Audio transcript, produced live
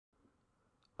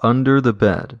Under the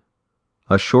Bed,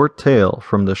 a short tale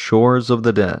from the shores of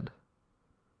the dead.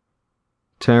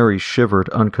 Terry shivered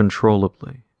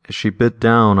uncontrollably as she bit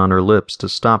down on her lips to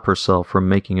stop herself from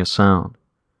making a sound.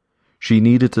 She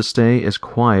needed to stay as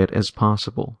quiet as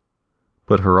possible,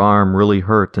 but her arm really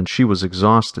hurt and she was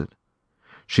exhausted.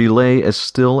 She lay as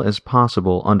still as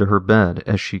possible under her bed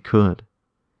as she could.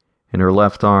 In her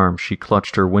left arm she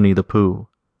clutched her Winnie the Pooh.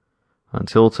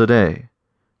 Until today,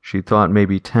 she thought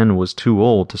maybe 10 was too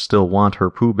old to still want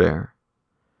her Pooh Bear.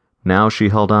 Now she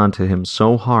held on to him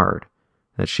so hard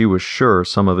that she was sure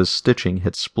some of his stitching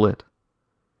had split.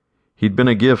 He'd been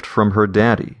a gift from her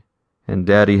daddy, and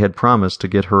Daddy had promised to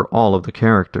get her all of the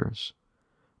characters.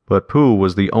 But Pooh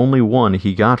was the only one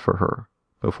he got for her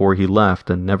before he left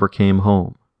and never came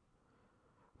home.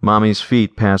 Mommy's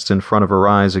feet passed in front of her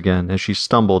eyes again as she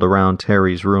stumbled around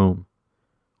Terry's room.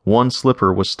 One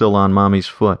slipper was still on Mommy's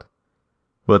foot,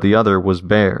 but the other was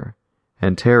bare,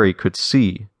 and Terry could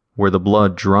see where the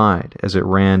blood dried as it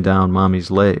ran down Mommy's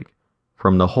leg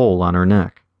from the hole on her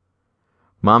neck.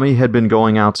 Mommy had been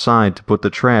going outside to put the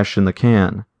trash in the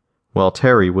can, while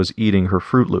Terry was eating her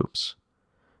Fruit Loops.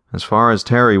 As far as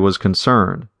Terry was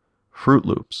concerned, Fruit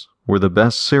Loops were the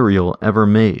best cereal ever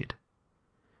made.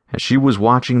 As she was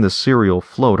watching the cereal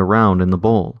float around in the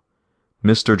bowl,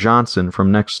 Mr. Johnson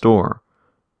from next door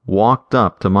walked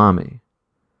up to Mommy.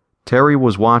 Terry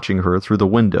was watching her through the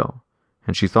window,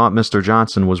 and she thought Mr.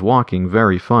 Johnson was walking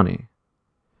very funny.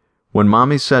 When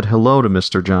Mommy said hello to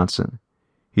Mr. Johnson,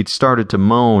 he'd started to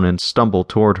moan and stumble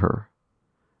toward her.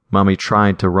 Mommy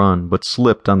tried to run, but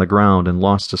slipped on the ground and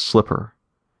lost a slipper.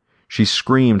 She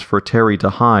screamed for Terry to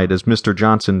hide as Mr.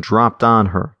 Johnson dropped on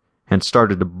her and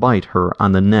started to bite her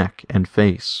on the neck and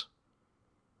face.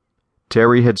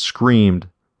 Terry had screamed,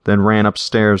 then ran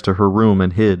upstairs to her room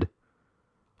and hid.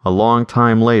 A long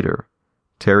time later,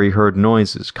 Terry heard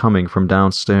noises coming from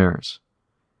downstairs.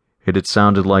 It had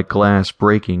sounded like glass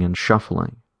breaking and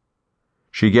shuffling.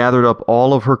 She gathered up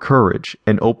all of her courage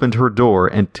and opened her door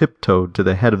and tiptoed to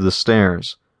the head of the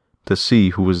stairs to see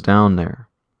who was down there.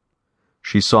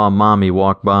 She saw Mommy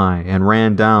walk by and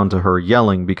ran down to her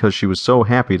yelling because she was so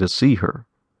happy to see her.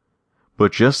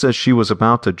 But just as she was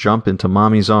about to jump into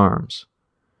Mommy's arms,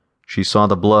 she saw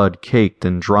the blood caked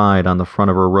and dried on the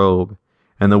front of her robe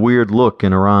and the weird look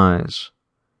in her eyes.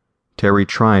 Terry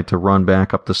tried to run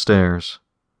back up the stairs,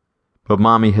 but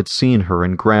Mommy had seen her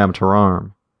and grabbed her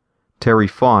arm. Terry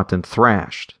fought and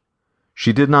thrashed.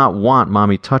 She did not want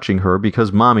Mommy touching her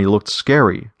because Mommy looked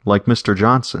scary, like Mr.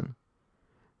 Johnson.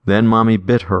 Then Mommy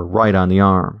bit her right on the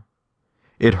arm.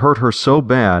 It hurt her so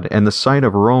bad, and the sight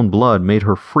of her own blood made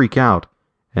her freak out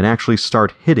and actually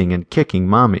start hitting and kicking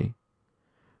Mommy.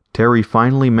 Terry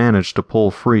finally managed to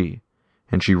pull free,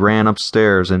 and she ran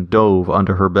upstairs and dove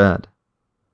under her bed.